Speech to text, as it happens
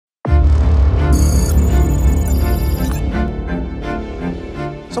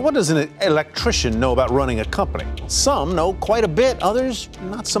So what does an electrician know about running a company? Some know quite a bit, others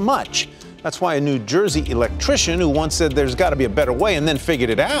not so much. That's why a New Jersey electrician who once said there's got to be a better way and then figured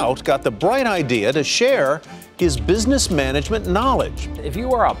it out got the bright idea to share his business management knowledge. If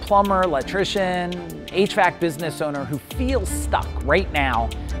you are a plumber, electrician, HVAC business owner who feels stuck right now,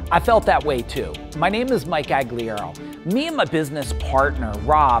 I felt that way too. My name is Mike Agugliaro. Me and my business partner,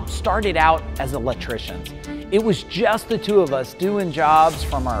 Rob, started out as electricians. It was just the two of us doing jobs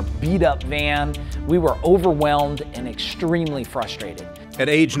from our beat-up van. We were overwhelmed and extremely frustrated. At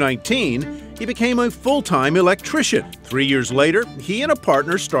age 19, he became a full-time electrician. 3 years later, he and a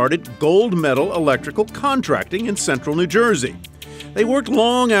partner started Gold Medal Electrical Contracting in central New Jersey. They worked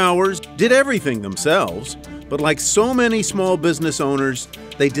long hours, did everything themselves, but like so many small business owners,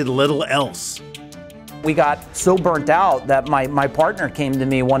 they did little else. We got so burnt out that my partner came to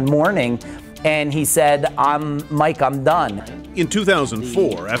me one morning and he said, Mike, I'm done. In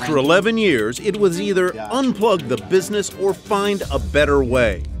 2004, after 11 years, it was either unplug the business or find a better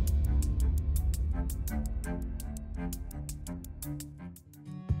way.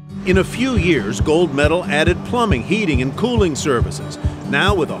 In a few years, Gold Medal added plumbing, heating, and cooling services.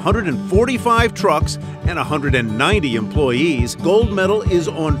 Now with 145 trucks and 190 employees, Gold Medal is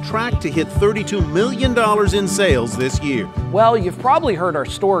on track to hit $32 million in sales this year. Well, you've probably heard our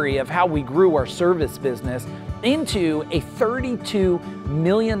story of how we grew our service business into a $32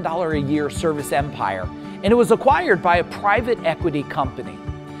 million a year service empire. And it was acquired by a private equity company.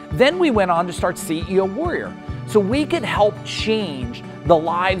 Then we went on to start CEO Warrior, so we could help change the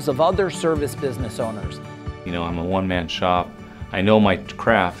lives of other service business owners. You know, I'm a one-man shop. I know my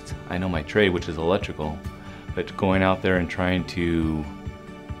craft, I know my trade, which is electrical, but going out there and trying to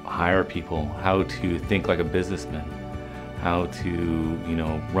hire people, how to think like a businessman, how to, you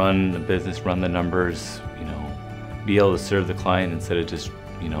know, run the business, run the numbers, you know, be able to serve the client instead of just,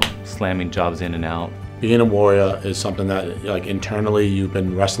 you know, slamming jobs in and out. Being a warrior is something that, like, internally you've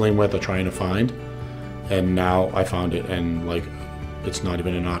been wrestling with or trying to find, and now I found it, and like, it's not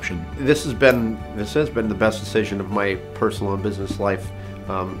even an option. This has been the best decision of my personal and business life.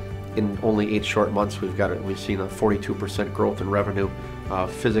 In only 8 short months, we've seen a 42% growth in revenue,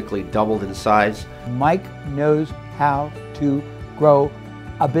 physically doubled in size. Mike knows how to grow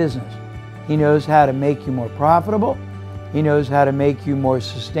a business. He knows how to make you more profitable. He knows how to make you more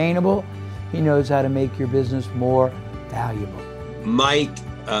sustainable. He knows how to make your business more valuable. Mike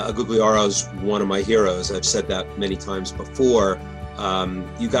Agugliaro is one of my heroes. I've said that many times before.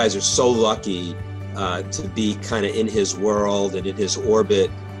 You guys are so lucky to be kind of in his world and in his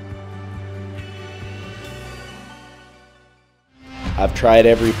orbit. I've tried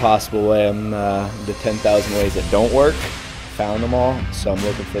every possible way. I'm the 10,000 ways that don't work, found them all, so I'm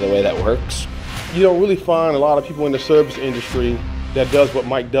looking for the way that works. You don't really find a lot of people in the service industry that does what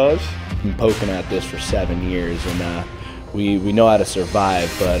Mike does. I've been poking at this for 7 years, and we know how to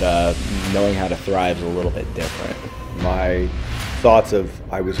survive, but knowing how to thrive is a little bit different. My thoughts of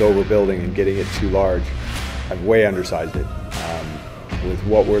I was overbuilding and getting it too large, I've way undersized it. With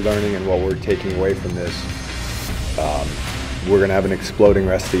what we're learning and what we're taking away from this, we're going to have an exploding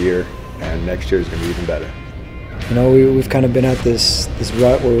rest of the year, and next year is going to be even better. You know, we've kind of been at this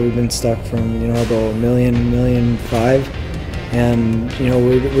rut where we've been stuck from, you know, about $1 million, $1.5 million, and you know,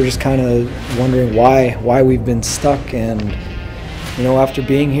 we're just kind of wondering why we've been stuck. And you know, after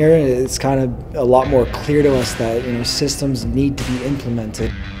being here, it's kind of a lot more clear to us that, you know, systems need to be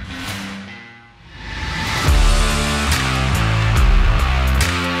implemented.